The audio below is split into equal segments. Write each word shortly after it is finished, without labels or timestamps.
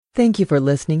Thank you for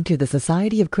listening to the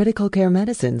Society of Critical Care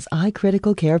Medicine's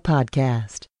iCritical Care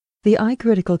podcast. The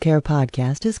iCritical Care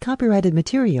podcast is copyrighted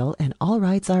material and all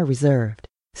rights are reserved.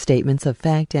 Statements of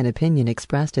fact and opinion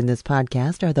expressed in this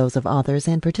podcast are those of authors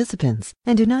and participants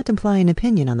and do not imply an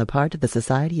opinion on the part of the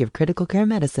Society of Critical Care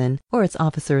Medicine or its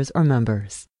officers or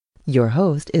members. Your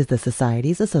host is the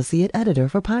Society's Associate Editor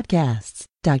for Podcasts,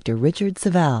 Dr. Richard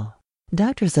Savelle.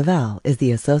 Dr. Savelle is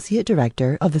the Associate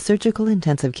Director of the Surgical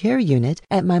Intensive Care Unit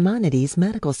at Maimonides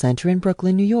Medical Center in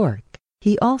Brooklyn, New York.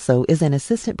 He also is an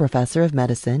Assistant Professor of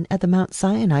Medicine at the Mount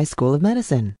Sinai School of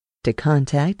Medicine. To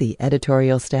contact the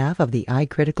editorial staff of the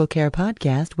iCritical Care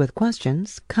podcast with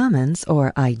questions, comments,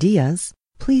 or ideas,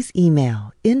 please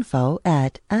email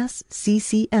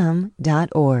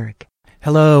info@sccm.org.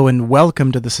 Hello and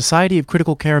welcome to the Society of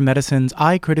Critical Care Medicine's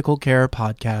iCritical Care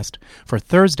podcast for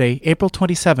Thursday, April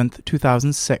 27th,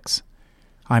 2006.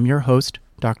 I'm your host,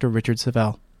 Dr. Richard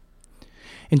Savelle.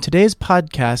 In today's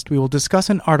podcast, we will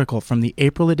discuss an article from the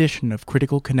April edition of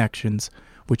Critical Connections,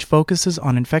 which focuses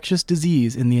on infectious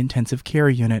disease in the intensive care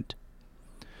unit.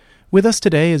 With us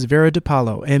today is Vera De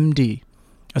Palo, MD,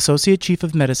 Associate Chief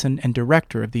of Medicine and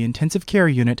Director of the Intensive Care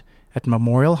Unit at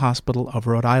Memorial Hospital of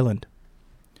Rhode Island.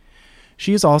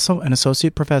 She is also an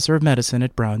Associate Professor of Medicine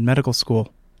at Brown Medical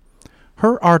School.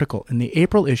 Her article in the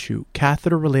April issue,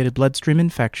 Catheter-Related Bloodstream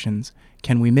Infections,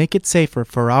 Can We Make It Safer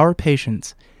for Our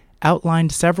Patients?,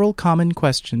 outlined several common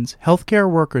questions healthcare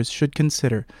workers should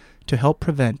consider to help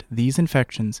prevent these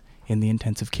infections in the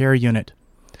intensive care unit.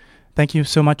 Thank you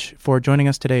so much for joining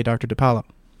us today, Dr. De Palo.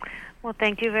 Well,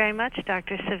 thank you very much,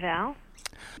 Dr. Savelle.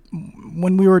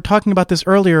 When we were talking about this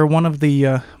earlier, one of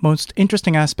the most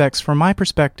interesting aspects from my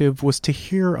perspective was to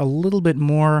hear a little bit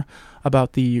more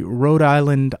about the Rhode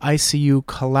Island ICU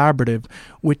Collaborative,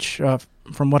 which,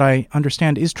 from what I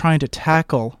understand, is trying to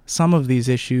tackle some of these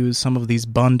issues, some of these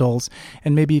bundles,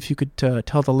 and maybe if you could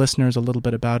tell the listeners a little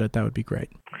bit about it, that would be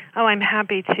great. Oh, I'm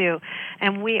happy to,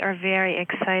 and we are very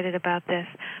excited about this.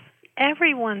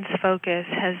 Everyone's focus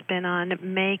has been on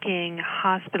making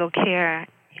hospital care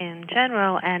in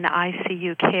general and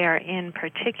ICU care in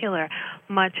particular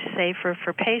much safer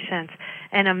for patients.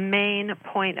 And a main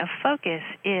point of focus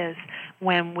is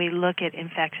when we look at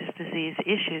infectious disease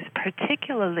issues,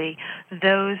 particularly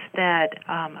those that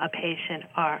a patient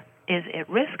is at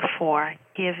risk for,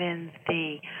 given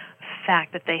the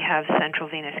fact that they have central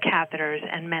venous catheters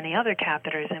and many other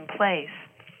catheters in place.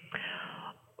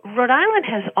 Rhode Island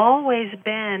has always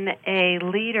been a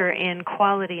leader in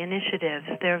quality initiatives.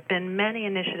 There have been many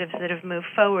initiatives that have moved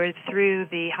forward through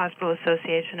the Hospital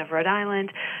Association of Rhode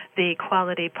Island, the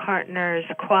Quality Partners,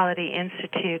 Quality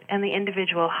Institute, and the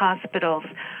individual hospitals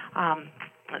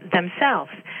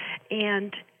themselves.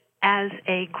 And as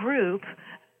a group,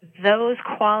 those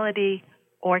quality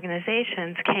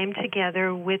organizations came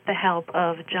together with the help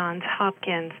of Johns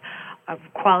Hopkins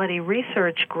Quality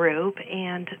Research Group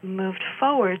and moved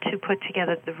forward to put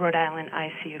together the Rhode Island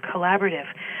ICU Collaborative.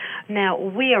 Now,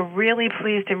 we are really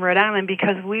pleased in Rhode Island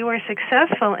because we were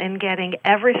successful in getting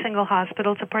every single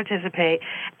hospital to participate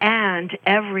and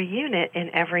every unit in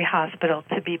every hospital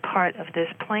to be part of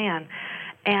this plan.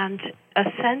 And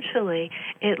essentially,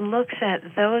 it looks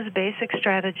at those basic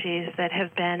strategies that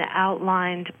have been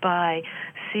outlined by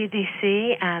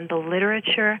CDC and the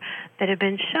literature that have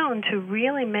been shown to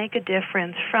really make a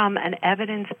difference from an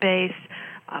evidence-based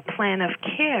plan of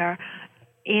care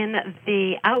in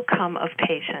the outcome of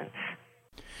patients.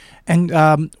 And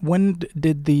when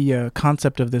did the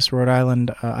concept of this Rhode Island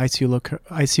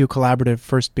ICU Collaborative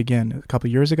first begin? A couple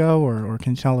of years ago, or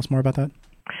can you tell us more about that?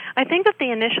 I think that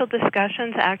the initial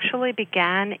discussions actually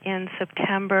began in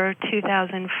September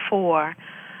 2004.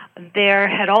 There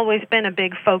had always been a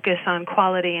big focus on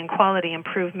quality and quality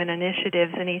improvement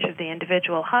initiatives in each of the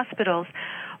individual hospitals,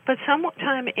 but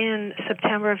sometime in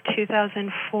September of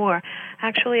 2004,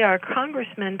 actually our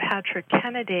Congressman Patrick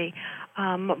Kennedy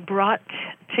brought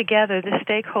together the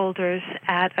stakeholders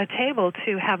at a table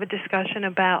to have a discussion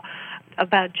about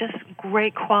just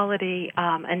great quality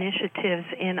initiatives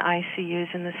in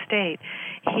ICUs in the state.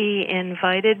 He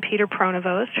invited Peter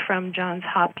Pronovost from Johns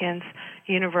Hopkins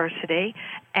University,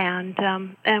 and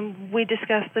we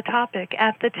discussed the topic.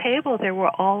 At the table, there were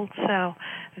also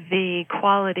the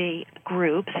quality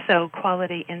groups, so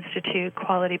Quality Institute,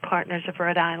 Quality Partners of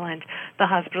Rhode Island, the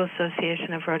Hospital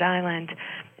Association of Rhode Island.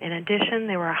 In addition,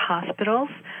 there were hospitals,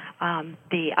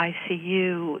 the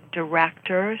ICU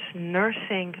directors,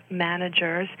 nursing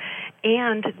managers,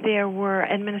 and there were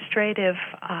administrative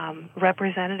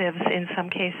representatives, in some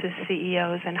cases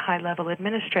CEOs and high-level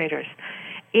administrators.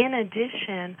 In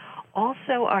addition,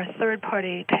 also our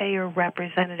third-party payer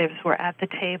representatives were at the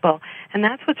table. And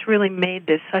that's what's really made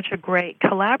this such a great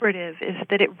collaborative, is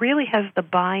that it really has the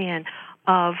buy-in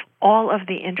of all of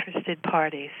the interested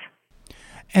parties.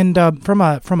 And from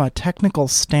a technical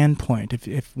standpoint,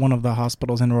 if one of the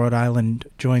hospitals in Rhode Island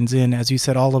joins in, as you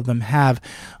said, all of them have,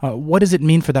 what does it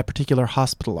mean for that particular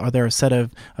hospital? Are there a set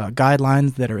of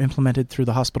guidelines that are implemented through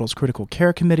the hospital's critical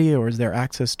care committee, or is there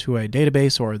access to a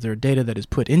database, or is there data that is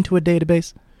put into a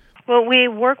database? Well, we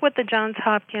work with the Johns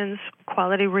Hopkins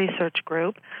Quality Research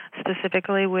Group,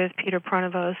 specifically with Peter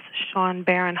Pronovost, Sean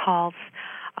Barinholtz,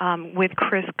 with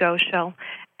Chris Goschel,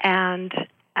 and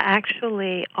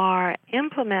actually are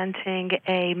implementing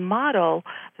a model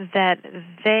that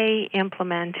they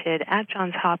implemented at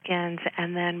Johns Hopkins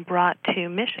and then brought to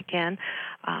Michigan,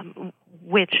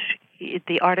 which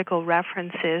the article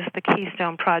references the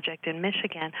Keystone Project in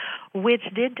Michigan, which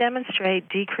did demonstrate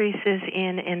decreases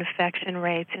in infection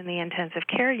rates in the intensive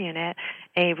care unit,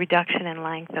 a reduction in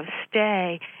length of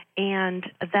stay, and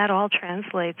that all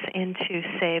translates into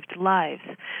saved lives.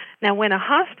 Now, when a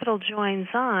hospital joins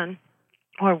on,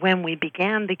 or when we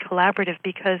began the collaborative,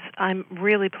 because I'm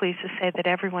really pleased to say that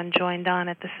everyone joined on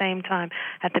at the same time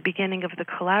at the beginning of the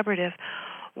collaborative,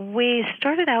 we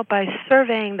started out by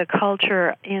surveying the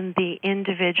culture in the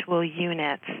individual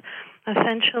units.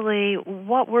 Essentially,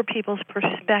 what were people's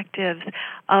perspectives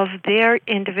of their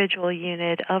individual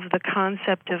unit, of the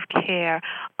concept of care,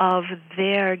 of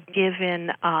their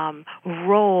given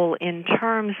role in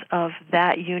terms of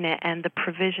that unit and the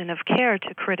provision of care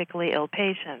to critically ill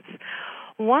patients.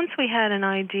 Once we had an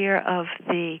idea of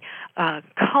the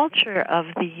culture of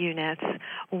the units,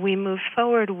 we moved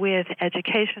forward with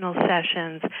educational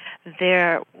sessions.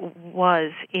 There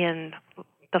was, in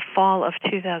the fall of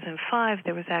 2005,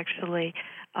 there was actually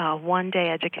a one-day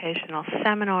educational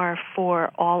seminar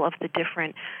for all of the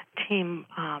different team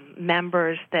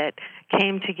members that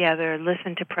came together,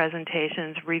 listened to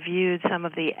presentations, reviewed some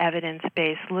of the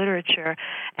evidence-based literature,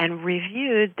 and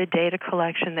reviewed the data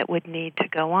collection that would need to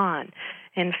go on.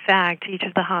 In fact, each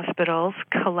of the hospitals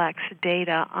collects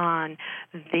data on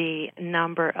the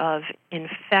number of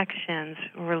infections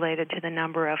related to the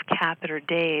number of catheter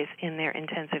days in their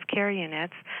intensive care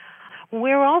units.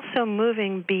 We're also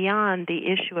moving beyond the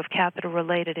issue of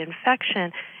catheter-related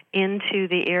infection into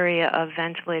the area of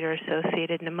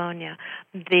ventilator-associated pneumonia.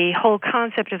 The whole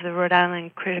concept of the Rhode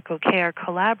Island Critical Care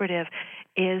Collaborative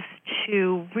is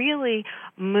to really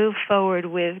move forward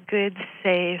with good,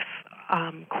 safe,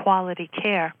 quality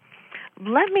care.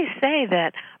 Let me say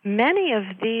that many of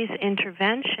these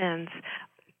interventions,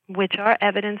 which are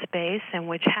evidence-based and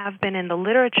which have been in the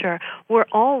literature, were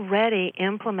already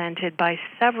implemented by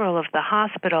several of the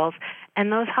hospitals,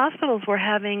 and those hospitals were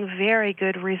having very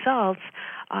good results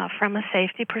from a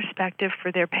safety perspective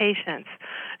for their patients.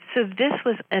 So this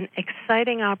was an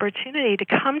exciting opportunity to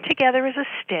come together as a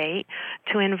state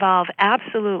to involve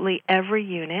absolutely every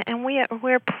unit, and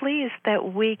we're pleased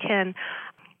that we can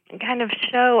kind of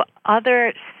show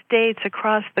other states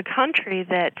across the country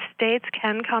that states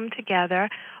can come together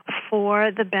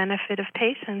for the benefit of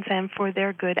patients and for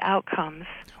their good outcomes.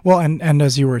 Well, and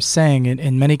as you were saying,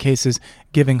 in many cases,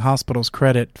 giving hospitals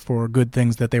credit for good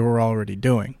things that they were already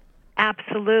doing.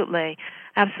 Absolutely.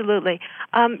 Absolutely.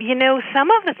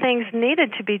 Some of the things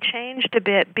needed to be changed a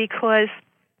bit because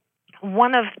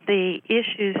one of the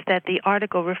issues that the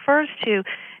article refers to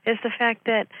is the fact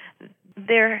that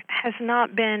there has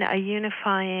not been a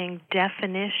unifying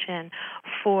definition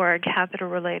for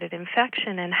catheter-related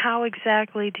infection, and how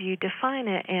exactly do you define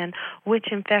it, and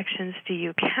which infections do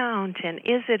you count, and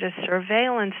is it a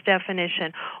surveillance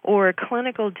definition or a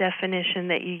clinical definition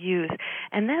that you use?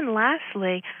 And then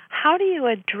lastly, how do you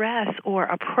address or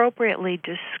appropriately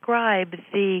describe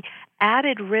the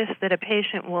added risk that a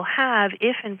patient will have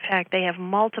if, in fact, they have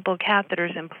multiple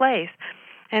catheters in place?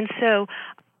 And so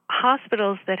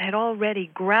hospitals that had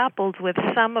already grappled with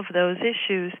some of those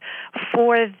issues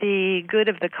for the good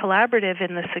of the collaborative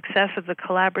and the success of the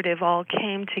collaborative all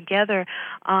came together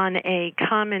on a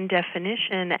common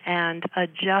definition and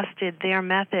adjusted their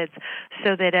methods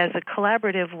so that as a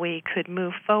collaborative we could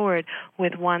move forward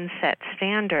with one set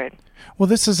standard. Well,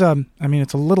 this is,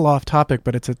 it's a little off topic,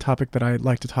 but it's a topic that I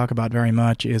like to talk about very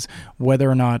much, is whether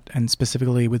or not, and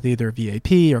specifically with either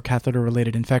VAP or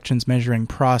catheter-related infections, measuring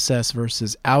process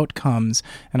versus outcomes.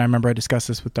 And I remember I discussed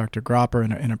this with Dr. Gropper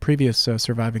in a previous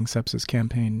Surviving Sepsis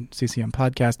Campaign CCM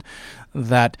podcast,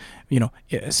 that,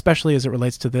 especially as it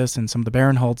relates to this and some of the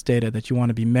Barinholtz data, that you want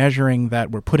to be measuring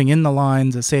that we're putting in the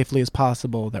lines as safely as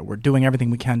possible, that we're doing everything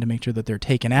we can to make sure that they're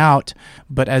taken out.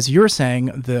 But as you're saying,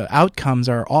 the outcomes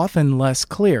are often less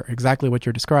clear, exactly what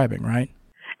you're describing, right?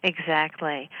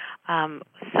 Exactly.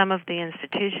 Some of the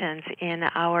institutions in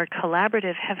our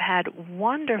collaborative have had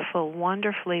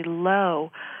wonderfully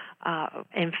low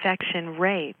infection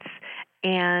rates.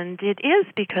 And it is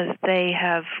because they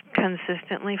have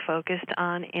consistently focused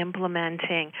on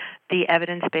implementing the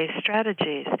evidence-based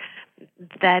strategies.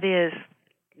 That is,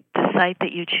 the site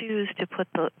that you choose to put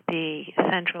the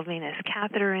central venous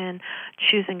catheter in,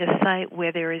 choosing a site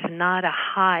where there is not a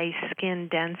high skin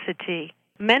density.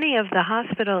 Many of the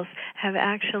hospitals have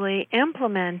actually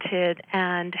implemented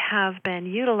and have been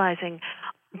utilizing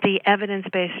the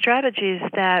evidence-based strategies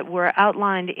that were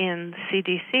outlined in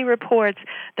CDC reports,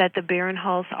 that the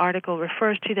Barinholtz article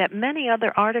refers to, that many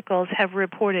other articles have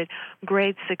reported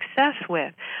great success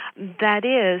with. That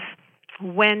is,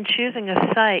 when choosing a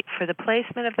site for the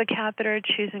placement of the catheter,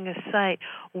 choosing a site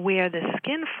where the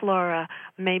skin flora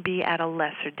may be at a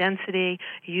lesser density,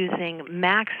 using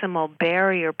maximal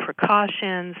barrier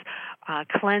precautions,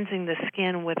 cleansing the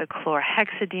skin with a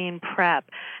chlorhexidine prep,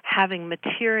 having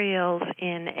materials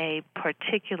in a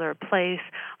particular place,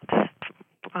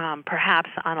 perhaps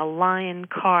on a lion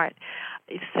cart,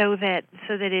 so that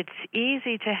it's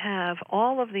easy to have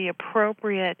all of the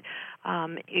appropriate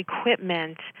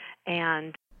equipment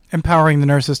and empowering the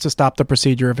nurses to stop the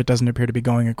procedure if it doesn't appear to be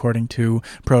going according to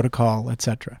protocol,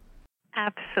 etc.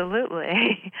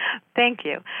 Absolutely. Thank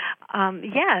you.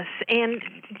 Yes, and,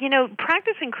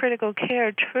 practicing critical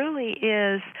care truly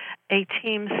is a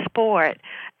team sport.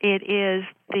 It is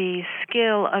the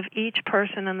skill of each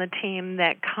person on the team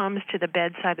that comes to the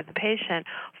bedside of the patient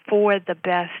for the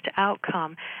best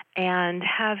outcome. And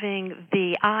having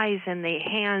the eyes and the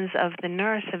hands of the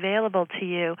nurse available to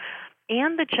you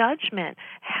and the judgment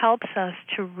helps us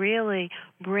to really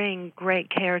bring great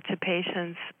care to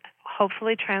patients,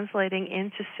 hopefully translating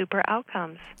into super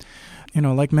outcomes.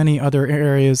 Like many other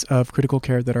areas of critical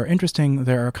care that are interesting,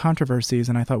 there are controversies,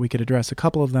 and I thought we could address a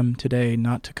couple of them today,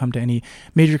 not to come to any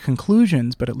major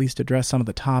conclusions, but at least address some of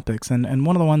the topics. And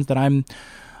one of the ones that I'm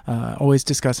always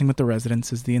discussing with the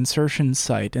residents is the insertion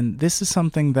site. And this is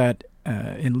something that,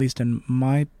 at least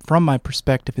from my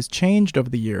perspective, has changed over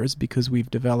the years because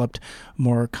we've developed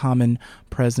more common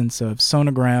presence of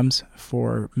sonograms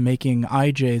for making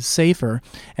IJs safer,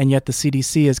 and yet the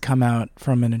CDC has come out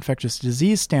from an infectious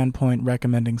disease standpoint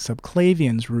recommending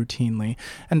subclavians routinely.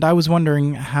 And I was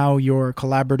wondering how your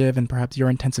collaborative and perhaps your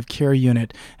intensive care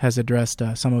unit has addressed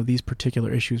some of these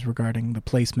particular issues regarding the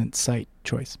placement site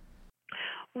choice.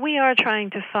 We are trying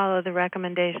to follow the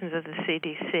recommendations of the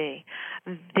CDC.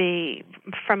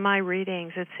 From my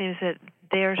readings, it seems that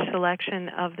their selection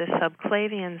of the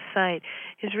subclavian site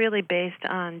is really based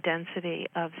on density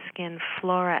of skin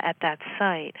flora at that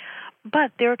site.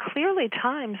 But there are clearly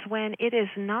times when it is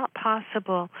not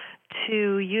possible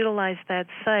to utilize that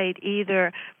site,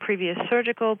 either previous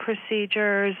surgical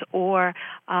procedures or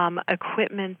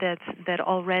equipment that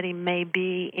already may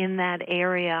be in that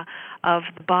area of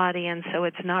the body, and so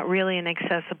it's not really an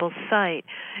accessible site.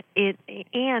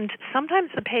 And sometimes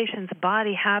the patient's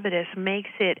body habitus makes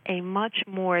it a much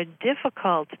more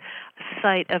difficult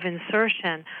site of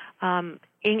insertion,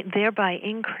 thereby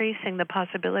increasing the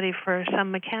possibility for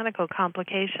some mechanical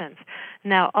complications.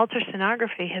 Now,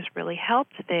 ultrasonography has really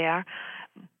helped there,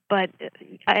 but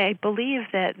I believe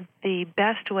that the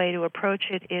best way to approach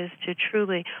it is to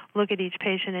truly look at each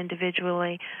patient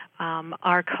individually.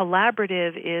 Our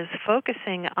collaborative is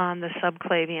focusing on the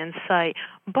subclavian site,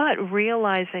 but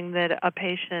realizing that a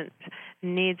patient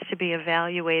needs to be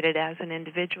evaluated as an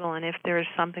individual, and if there is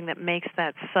something that makes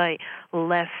that site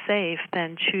less safe,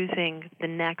 then choosing the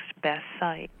next best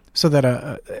site. So that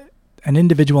an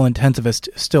individual intensivist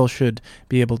still should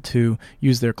be able to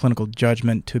use their clinical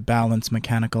judgment to balance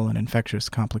mechanical and infectious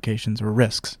complications or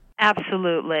risks.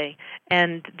 Absolutely,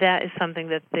 and that is something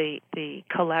that the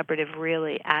collaborative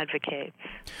really advocates.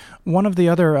 One of the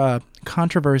other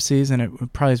controversies, and it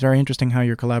probably is very interesting how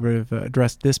your collaborative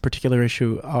addressed this particular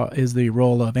issue, is the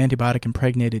role of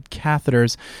antibiotic-impregnated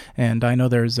catheters, and I know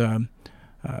there's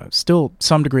still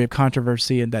some degree of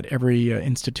controversy that every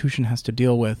institution has to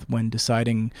deal with when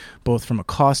deciding both from a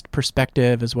cost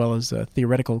perspective as well as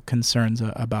theoretical concerns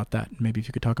about that. Maybe if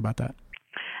you could talk about that.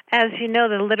 As you know,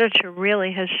 the literature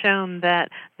really has shown that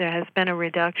there has been a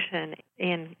reduction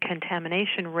in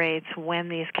contamination rates when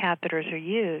these catheters are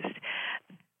used.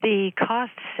 The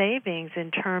cost savings in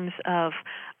terms of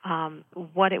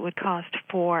what it would cost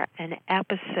for an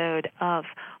episode of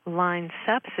line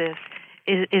sepsis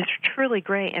is truly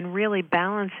great and really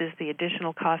balances the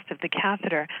additional cost of the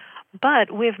catheter. But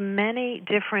we have many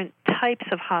different types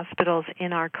of hospitals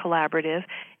in our collaborative,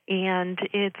 And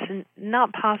it's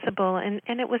not possible, and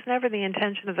it was never the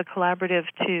intention of the collaborative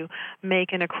to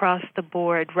make an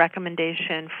across-the-board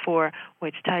recommendation for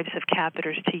which types of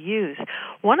catheters to use.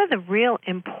 One of the real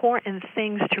important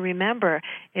things to remember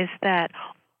is that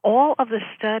all of the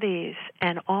studies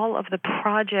and all of the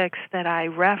projects that I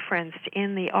referenced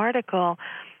in the article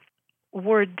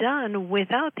were done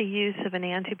without the use of an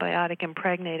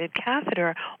antibiotic-impregnated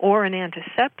catheter or an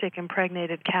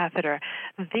antiseptic-impregnated catheter.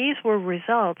 These were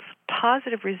results,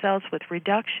 positive results with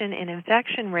reduction in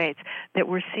infection rates that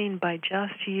were seen by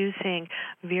just using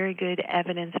very good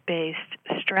evidence-based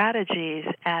strategies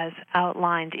as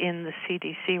outlined in the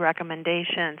CDC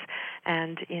recommendations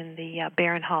and in the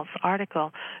Barinholtz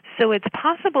article. So it's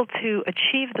possible to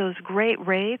achieve those great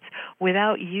rates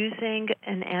without using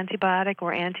an antibiotic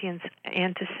or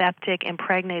antiseptic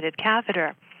impregnated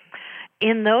catheter.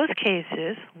 In those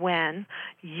cases, when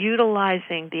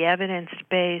utilizing the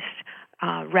evidence-based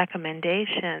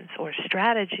recommendations or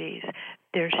strategies,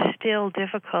 there's still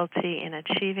difficulty in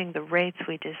achieving the rates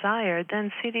we desire,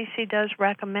 then CDC does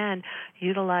recommend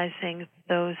utilizing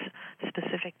those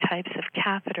specific types of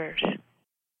catheters.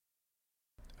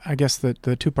 I guess the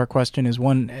two-part question is,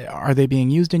 one, are they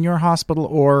being used in your hospital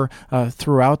or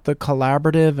throughout the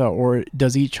collaborative, or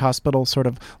does each hospital sort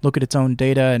of look at its own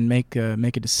data and make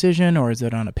a decision, or is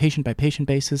it on a patient-by-patient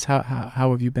basis? How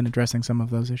have you been addressing some of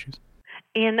those issues?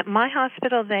 In my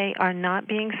hospital, they are not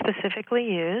being specifically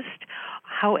used.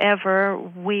 However,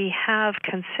 we have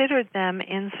considered them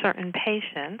in certain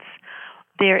patients.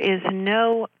 There is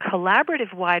no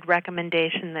collaborative-wide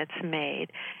recommendation that's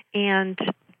made, and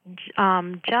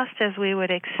just as we would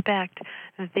expect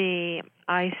the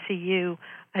ICU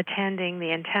attending, the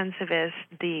intensivist,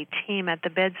 the team at the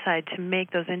bedside to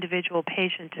make those individual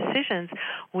patient decisions,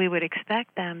 we would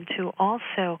expect them to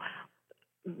also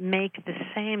make the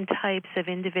same types of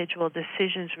individual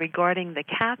decisions regarding the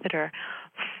catheter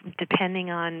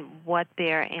depending on what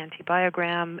their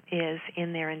antibiogram is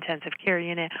in their intensive care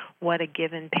unit, what a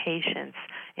given patient's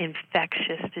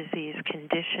infectious disease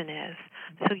condition is.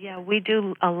 So yeah, we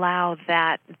do allow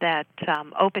that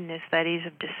openness, that ease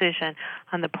of decision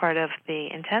on the part of the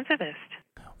intensivist.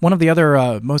 One of the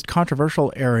other most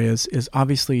controversial areas is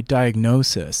obviously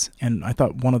diagnosis, and I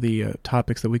thought one of the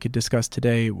topics that we could discuss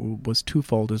today was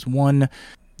twofold. Is one,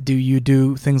 do you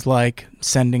do things like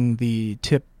sending the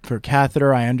tip for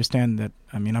catheter? I understand that,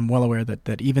 I'm well aware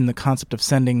that even the concept of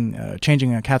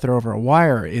changing a catheter over a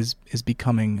wire is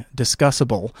becoming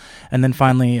discussable. And then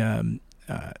finally,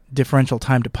 differential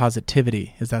time to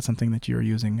positivity. Is that something that you're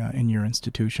using in your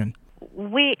institution?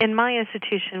 In my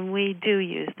institution, we do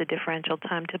use the differential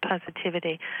time to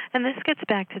positivity. And this gets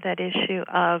back to that issue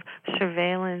of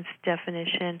surveillance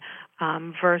definition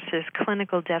versus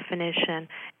clinical definition,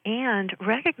 and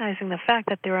recognizing the fact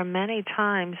that there are many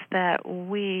times that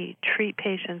we treat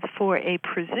patients for a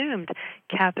presumed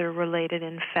catheter-related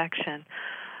infection.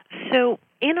 So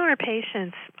in our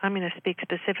patients, I'm going to speak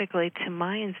specifically to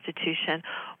my institution,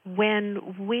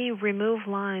 when we remove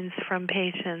lines from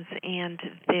patients and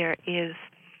there is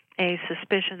a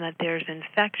suspicion that there's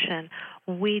infection,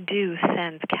 we do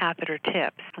send catheter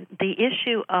tips. The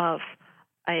issue of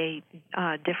a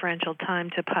differential time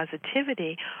to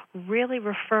positivity really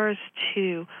refers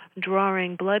to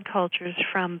drawing blood cultures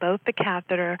from both the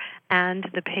catheter and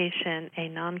the patient, a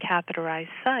non-catheterized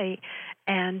site,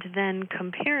 and then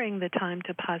comparing the time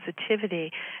to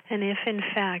positivity. And if, in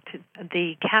fact,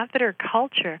 the catheter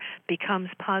culture becomes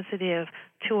positive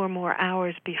 2 or more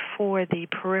hours before the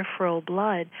peripheral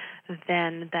blood,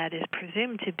 then that is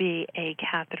presumed to be a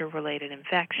catheter-related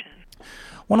infection.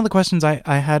 One of the questions I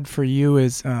had for you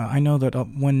is, I know that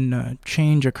when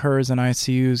change occurs in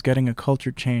ICUs, getting a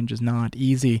culture change is not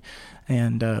easy,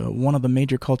 and one of the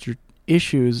major culture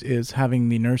issues is having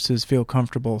the nurses feel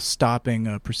comfortable stopping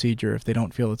a procedure if they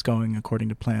don't feel it's going according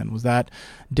to plan. Was that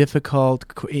difficult,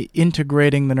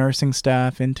 integrating the nursing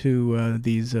staff into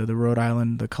the Rhode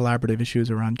Island, the collaborative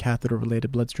issues around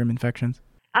catheter-related bloodstream infections?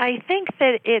 I think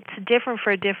that it's different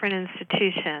for different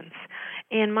institutions.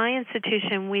 In my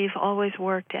institution, we've always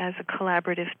worked as a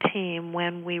collaborative team.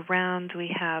 When we round, we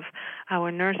have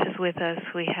our nurses with us.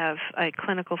 We have a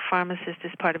clinical pharmacist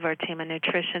as part of our team, a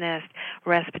nutritionist,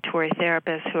 respiratory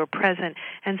therapist who are present.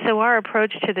 And so our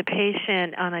approach to the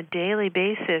patient on a daily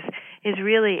basis is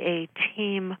really a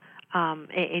team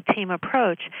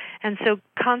approach. And so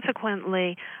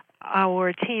consequently,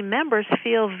 our team members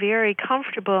feel very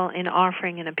comfortable in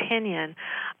offering an opinion.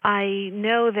 I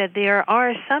know that there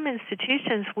are some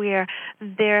institutions where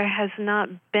there has not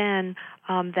been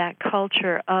that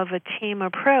culture of a team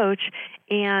approach,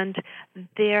 and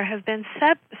there have been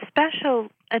special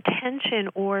attention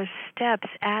or steps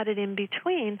added in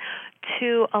between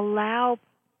to allow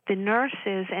the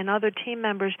nurses and other team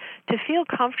members to feel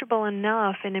comfortable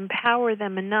enough and empower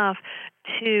them enough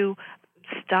to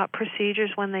stop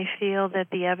procedures when they feel that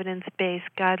the evidence-based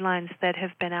guidelines that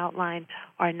have been outlined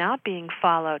are not being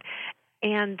followed.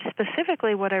 And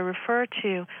specifically what I refer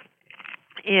to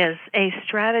is a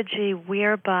strategy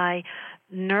whereby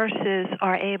nurses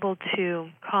are able to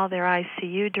call their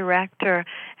ICU director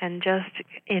and just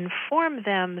inform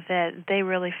them that they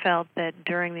really felt that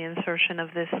during the insertion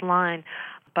of this line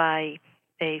by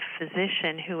a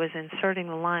physician who was inserting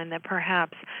the line that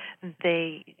perhaps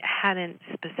they hadn't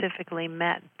specifically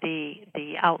met the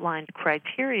outlined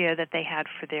criteria that they had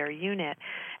for their unit.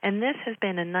 And this has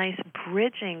been a nice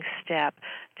bridging step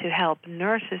to help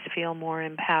nurses feel more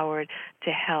empowered,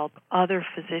 to help other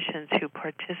physicians who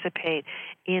participate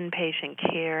in patient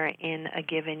care in a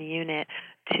given unit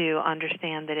to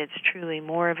understand that it's truly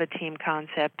more of a team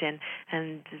concept and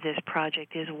this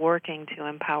project is working to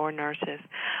empower nurses.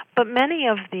 But many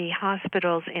of the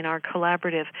hospitals in our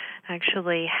collaborative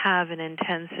actually have an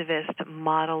intensivist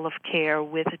model of care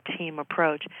with a team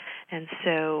approach. And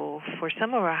so for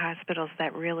some of our hospitals,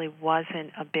 that really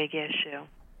wasn't a big issue.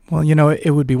 Well,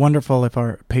 it would be wonderful if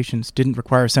our patients didn't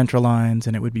require central lines,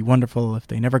 and it would be wonderful if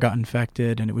they never got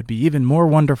infected, and it would be even more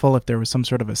wonderful if there was some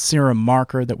sort of a serum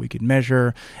marker that we could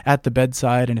measure at the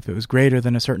bedside, and if it was greater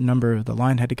than a certain number, the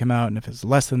line had to come out, and if it's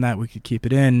less than that, we could keep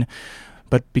it in.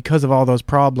 But because of all those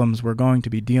problems, we're going to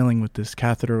be dealing with this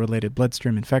catheter-related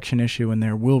bloodstream infection issue, and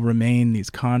there will remain these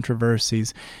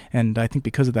controversies. And I think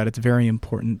because of that, it's very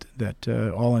important that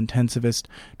all intensivists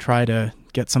try to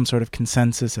get some sort of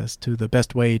consensus as to the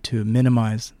best way to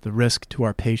minimize the risk to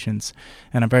our patients.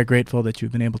 And I'm very grateful that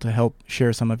you've been able to help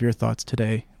share some of your thoughts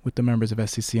today with the members of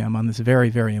SCCM on this very,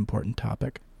 very important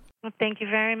topic. Well, thank you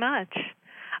very much.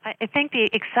 I think the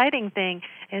exciting thing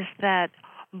is that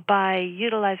by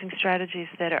utilizing strategies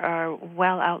that are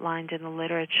well outlined in the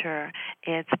literature,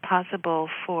 it's possible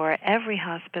for every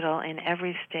hospital in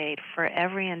every state, for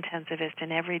every intensivist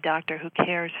and every doctor who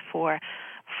cares for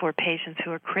patients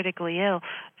who are critically ill,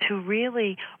 to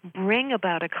really bring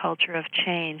about a culture of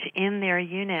change in their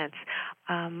units.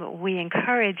 We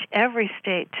encourage every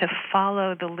state to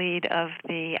follow the lead of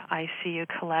the ICU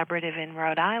Collaborative in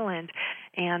Rhode Island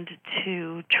and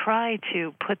to try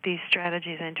to put these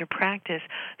strategies into practice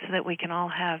so that we can all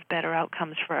have better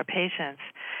outcomes for our patients.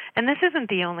 And this isn't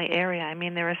the only area. I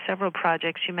mean, there are several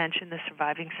projects. You mentioned the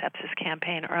Surviving Sepsis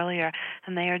campaign earlier,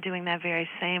 and they are doing that very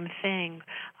same thing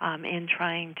in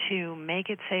trying to make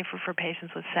it safer for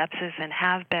patients with sepsis and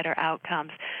have better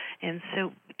outcomes. And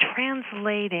so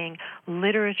translating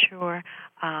literature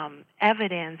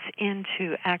evidence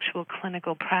into actual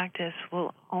clinical practice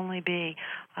will only be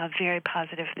a very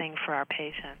positive thing for our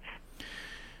patients.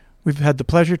 We've had the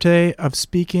pleasure today of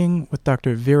speaking with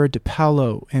Dr. Vera De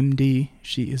Palo, MD.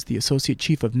 She is the Associate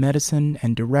Chief of Medicine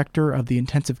and Director of the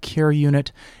Intensive Care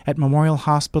Unit at Memorial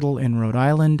Hospital in Rhode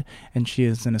Island, and she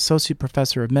is an Associate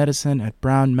Professor of Medicine at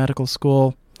Brown Medical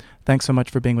School. Thanks so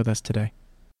much for being with us today.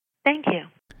 Thank you.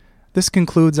 This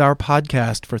concludes our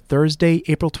podcast for Thursday,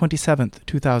 April 27th,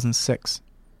 2006.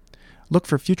 Look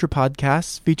for future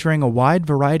podcasts featuring a wide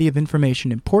variety of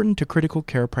information important to critical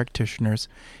care practitioners,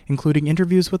 including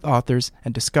interviews with authors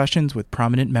and discussions with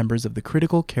prominent members of the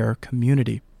critical care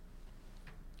community.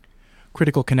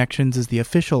 Critical Connections is the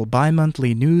official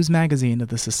bi-monthly news magazine of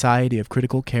the Society of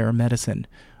Critical Care Medicine,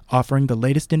 offering the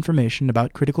latest information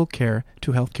about critical care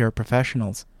to healthcare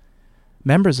professionals.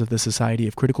 Members of the Society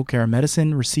of Critical Care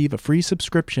Medicine receive a free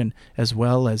subscription as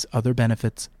well as other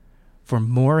benefits. For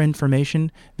more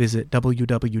information, visit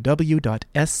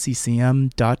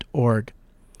www.sccm.org.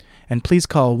 And please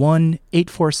call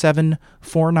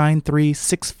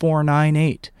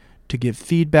 1-847-493-6498 to give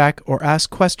feedback or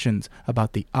ask questions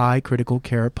about the iCritical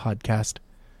Care podcast.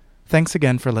 Thanks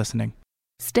again for listening.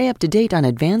 Stay up to date on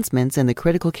advancements in the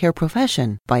critical care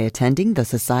profession by attending the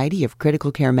Society of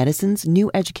Critical Care Medicine's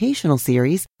new educational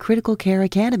series, Critical Care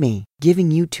Academy,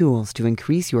 giving you tools to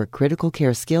increase your critical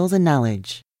care skills and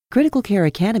knowledge. Critical Care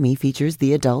Academy features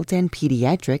the adult and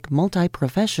pediatric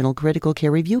multi-professional critical care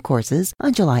review courses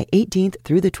on July 18th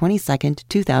through the 22nd,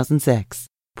 2006.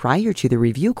 Prior to the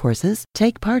review courses,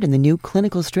 take part in the new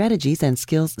Clinical Strategies and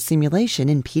Skills Simulation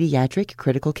in Pediatric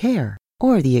Critical Care,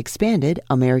 or the expanded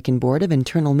American Board of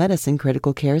Internal Medicine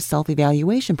Critical Care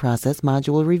Self-Evaluation Process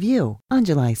Module Review on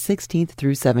July 16th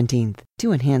through 17th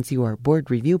to enhance your board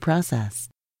review process.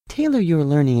 Tailor your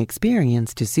learning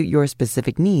experience to suit your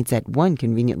specific needs at one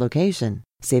convenient location,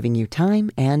 saving you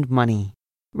time and money.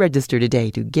 Register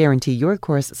today to guarantee your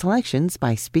course selections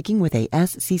by speaking with a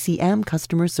SCCM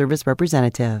customer service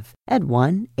representative at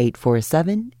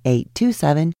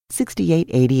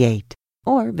 1-847-827-6888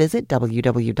 or visit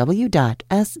www.sccm.org.